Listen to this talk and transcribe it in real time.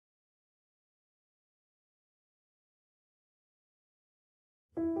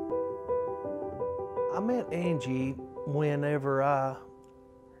met Angie whenever I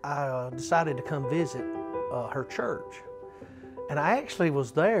decided to come visit her church. And I actually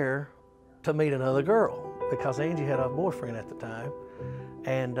was there to meet another girl because Angie had a boyfriend at the time.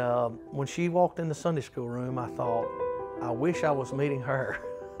 And when she walked in the Sunday school room, I thought, I wish I was meeting her.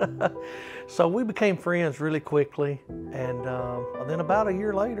 So we became friends really quickly. And then about a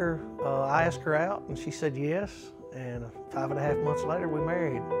year later, I asked her out and she said yes. And 5.5 months later, we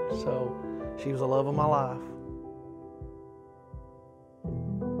married. So she was the love of my life.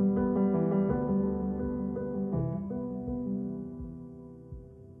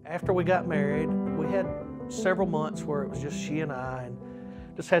 After we got married, we had several months where it was just she and I, and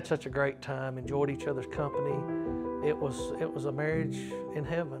just had such a great time, enjoyed each other's company. It was a marriage in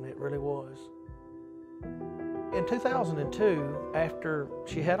heaven, it really was. In 2002, after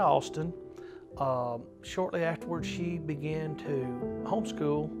she had Austin, shortly afterwards she began to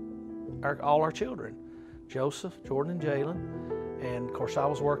homeschool all our children, Joseph, Jordan, and Jalen. And of course I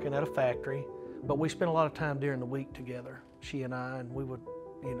was working at a factory, but we spent a lot of time during the week together, she and I, and we would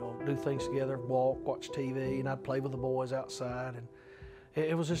do things together, walk, watch TV, and I'd play with the boys outside. And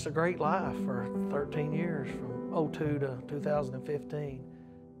it was just a great life for 13 years, from 2002 to 2015.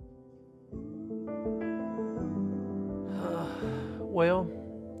 Well,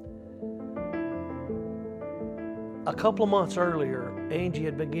 a couple of months earlier, Angie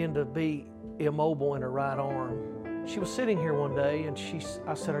had begun to be immobile in her right arm. She was sitting here one day and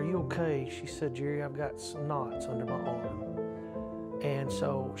I said, "Are you okay?" She said, "Jerry, I've got some knots under my arm." And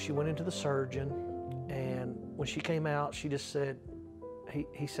so she went into the surgeon, and when she came out, she just said,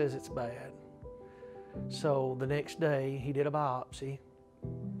 he says it's bad. So the next day he did a biopsy,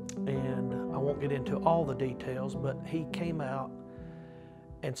 and I won't get into all the details, but he came out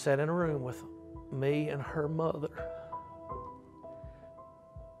and sat in a room with me and her mother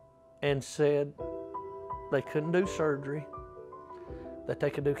and said they couldn't do surgery, that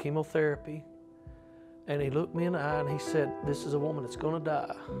they could do chemotherapy. And he looked me in the eye and he said, "This is a woman that's gonna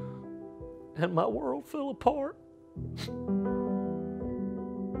die." And my world fell apart.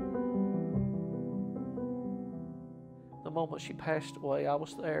 The moment she passed away, I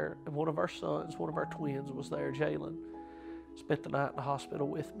was there, and one of our sons, one of our twins was there, Jalen, spent the night in the hospital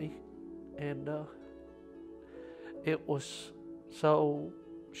with me. And it was so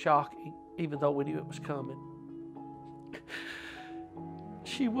shocking, even though we knew it was coming.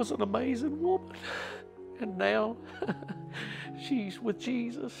 She was an amazing woman. And now she's with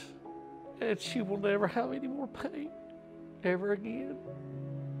Jesus, and she will never have any more pain ever again.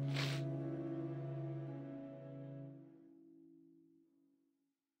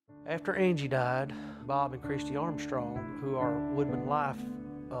 After Angie died, Bob and Christy Armstrong, who are WoodmenLife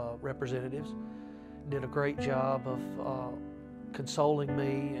representatives, did a great job of consoling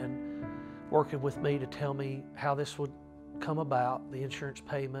me and working with me to tell me how this would come about, the insurance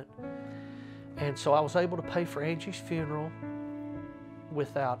payment. And so I was able to pay for Angie's funeral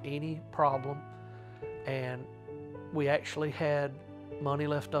without any problem. And we actually had money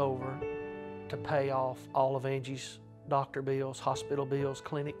left over to pay off all of Angie's doctor bills, hospital bills,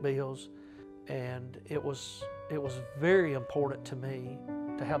 clinic bills. And it was very important to me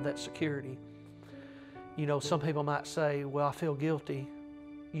to have that security. Some people might say, well, I feel guilty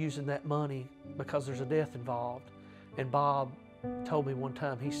using that money because there's a death involved. And Bob told me one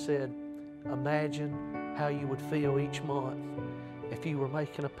time, he said, "Imagine how you would feel each month if you were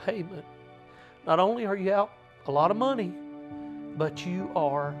making a payment. Not only are you out a lot of money, but you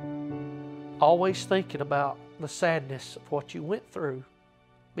are always thinking about the sadness of what you went through,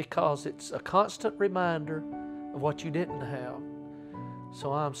 because it's a constant reminder of what you didn't have."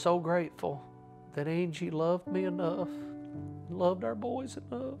 So I'm so grateful that Angie loved me enough, loved our boys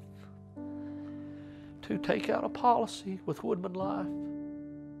enough to take out a policy with WoodmenLife